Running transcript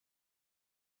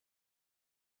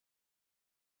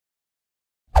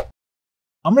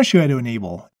I'm going to show you how to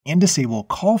enable and disable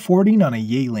call forwarding on a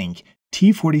Yealink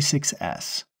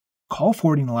T46S. Call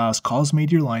forwarding allows calls made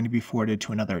to your line to be forwarded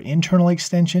to another internal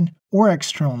extension or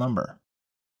external number.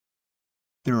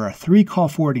 There are 3 call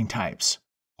forwarding types: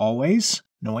 always,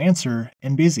 no answer,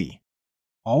 and busy.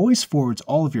 Always forwards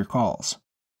all of your calls.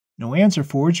 No answer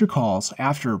forwards your calls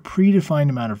after a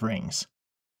predefined amount of rings.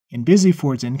 And busy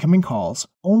forwards incoming calls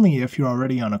only if you're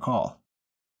already on a call.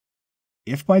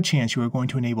 If by chance you are going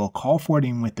to enable call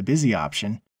forwarding with the busy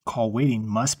option, call waiting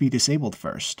must be disabled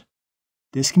first.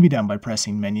 This can be done by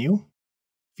pressing Menu,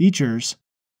 Features,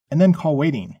 and then Call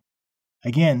Waiting.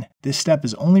 Again, this step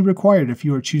is only required if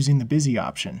you are choosing the busy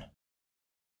option.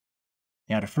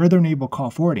 Now to further enable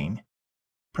call forwarding,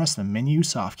 press the Menu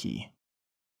soft key.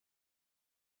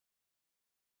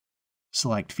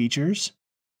 Select Features,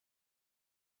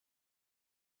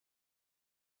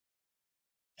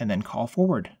 and then Call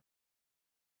Forward.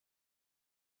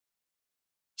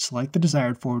 Select the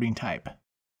desired forwarding type.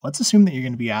 Let's assume that you're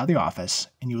going to be out of the office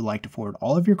and you would like to forward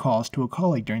all of your calls to a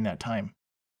colleague during that time.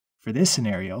 For this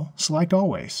scenario, select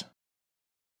Always.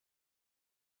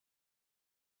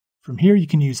 From here, you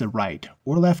can use the right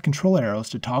or left control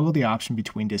arrows to toggle the option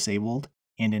between disabled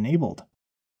and enabled.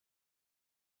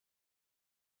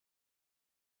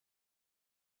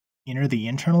 Enter the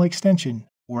internal extension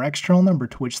or external number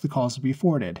to which the calls will be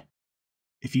forwarded.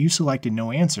 If you selected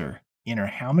no answer, enter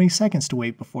how many seconds to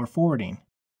wait before forwarding.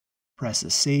 Press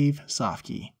the Save soft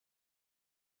key.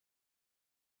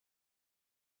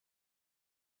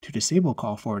 To disable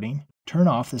call forwarding, turn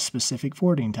off the specific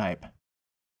forwarding type.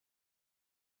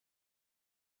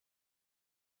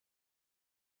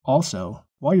 Also,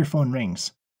 while your phone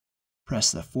rings,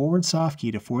 press the Forward soft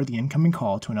key to forward the incoming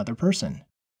call to another person.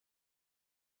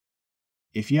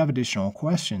 If you have additional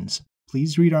questions,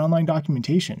 please read our online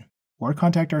documentation or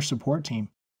contact our support team,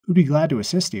 who'd be glad to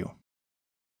assist you.